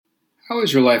How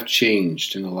has your life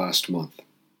changed in the last month?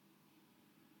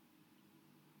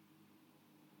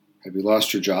 Have you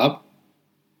lost your job?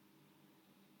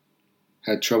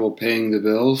 Had trouble paying the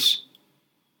bills?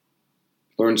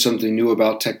 Learned something new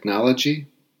about technology,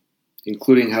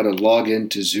 including how to log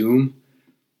into Zoom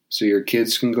so your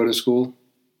kids can go to school?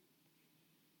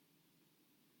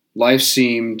 Life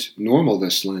seemed normal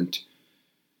this Lent.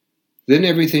 Then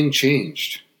everything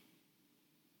changed.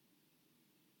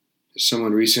 As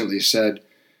someone recently said,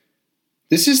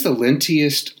 "This is the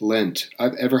lentiest Lent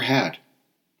I've ever had.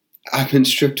 I've been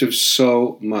stripped of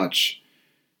so much.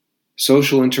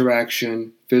 Social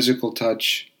interaction, physical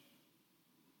touch,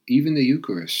 even the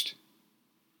Eucharist."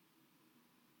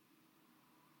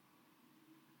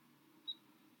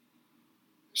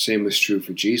 Same was true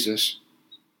for Jesus.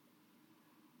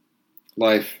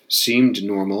 Life seemed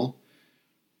normal.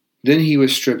 Then he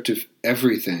was stripped of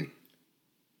everything: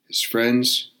 his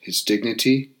friends, his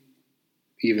dignity,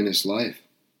 even his life.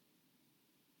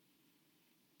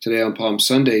 Today on Palm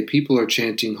Sunday, people are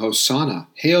chanting Hosanna,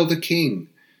 Hail the King,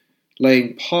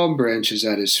 laying palm branches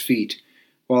at his feet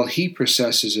while he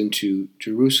processes into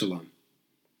Jerusalem.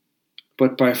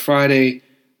 But by Friday,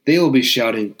 they will be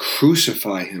shouting,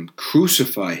 Crucify him,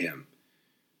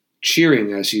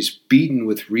 cheering as he's beaten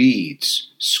with reeds,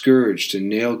 scourged and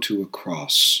nailed to a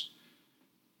cross.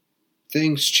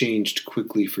 Things changed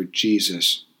quickly for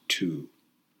Jesus, too.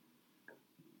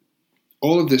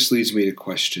 All of this leads me to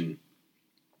question,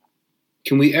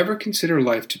 can we ever consider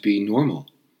life to be normal?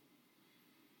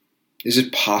 Is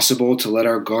it possible to let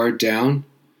our guard down?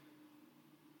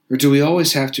 Or do we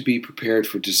always have to be prepared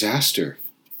for disaster?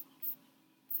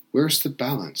 Where's the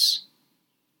balance?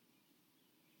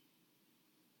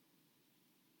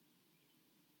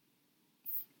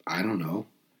 I don't know.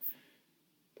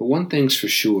 But one thing's for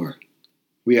sure.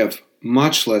 We have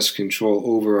much less control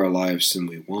over our lives than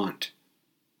we want.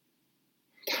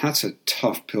 That's a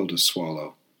tough pill to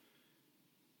swallow.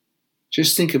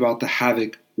 Just think about the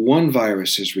havoc one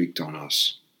virus has wreaked on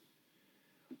us.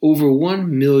 Over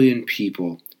 1 million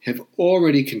people have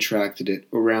already contracted it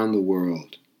around the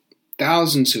world.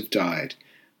 Thousands have died.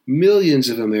 Millions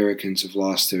of Americans have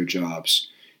lost their jobs.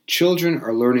 Children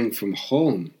are learning from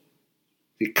home.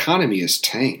 The economy is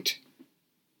tanked.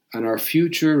 And our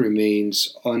future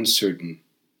remains uncertain.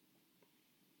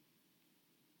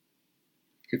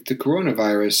 If the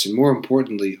coronavirus, and more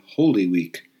importantly, Holy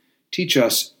Week, teach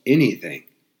us anything,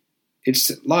 it's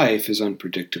that life is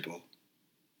unpredictable.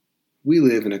 We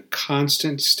live in a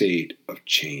constant state of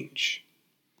change.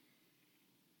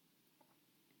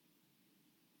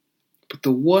 But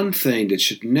the one thing that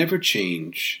should never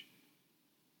change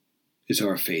is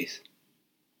our faith.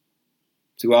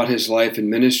 Throughout his life and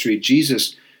ministry,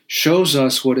 Jesus shows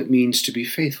us what it means to be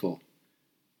faithful.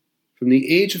 From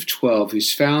the age of 12,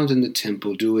 he's found in the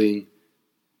temple doing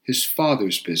his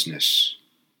Father's business.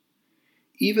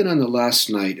 Even on the last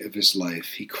night of his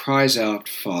life, he cries out,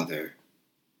 Father,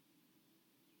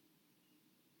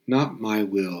 not my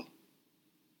will,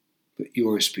 but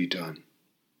yours be done.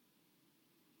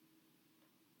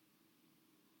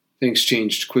 Things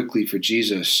changed quickly for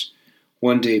Jesus.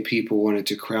 One day people wanted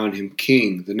to crown him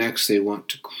king, the next they want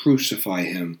to crucify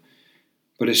him.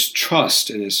 But his trust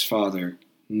in his Father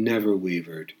never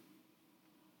wavered.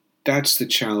 That's the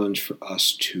challenge for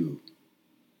us too,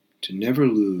 to never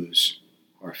lose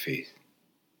our faith.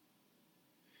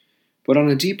 But on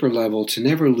a deeper level, to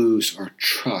never lose our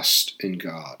trust in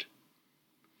God.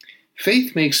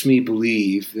 Faith makes me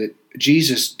believe that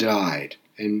Jesus died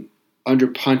and under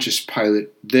Pontius Pilate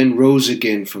then rose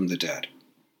again from the dead.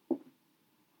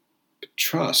 But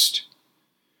trust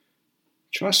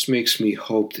makes me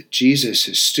hope that Jesus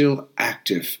is still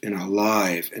active and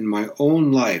alive in my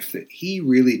own life, that he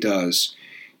really does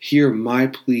hear my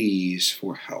pleas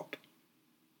for help.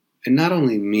 And not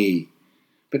only me,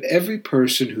 but every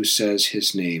person who says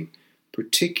his name,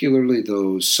 particularly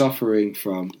those suffering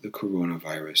from the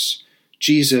coronavirus.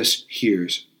 Jesus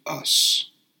hears us.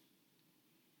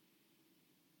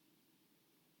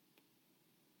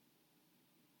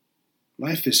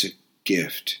 Life is a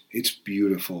gift. It's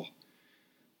beautiful.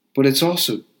 But it's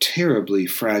also terribly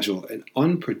fragile and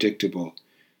unpredictable,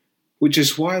 which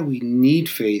is why we need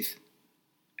faith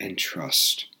and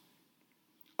trust.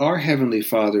 Our Heavenly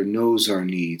Father knows our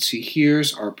needs. He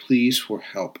hears our pleas for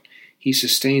help. He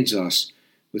sustains us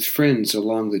with friends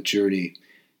along the journey,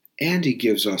 and he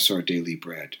gives us our daily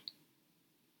bread.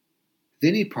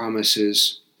 Then he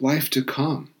promises life to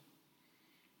come.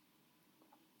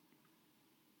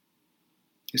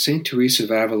 Saint Teresa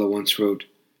of Avila once wrote,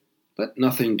 "Let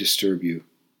nothing disturb you.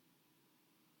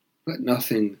 Let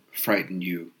nothing frighten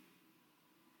you.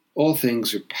 All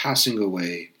things are passing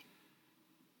away.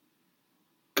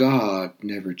 God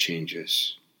never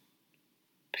changes.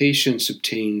 Patience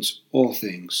obtains all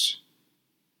things.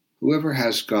 Whoever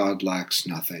has God lacks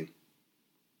nothing.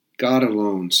 God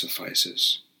alone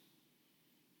suffices.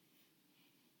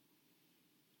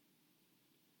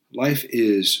 Life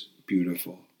is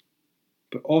beautiful,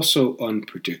 but also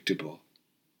unpredictable.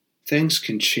 Things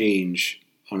can change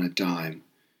on a dime.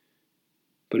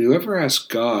 But whoever has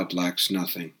God lacks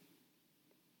nothing.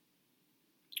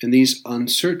 In these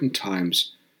uncertain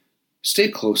times, stay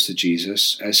close to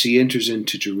Jesus as he enters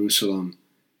into Jerusalem.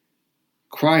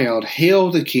 Cry out, "Hail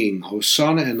the King,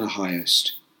 Hosanna in the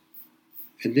highest,"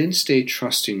 and then stay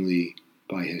trustingly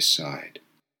by his side.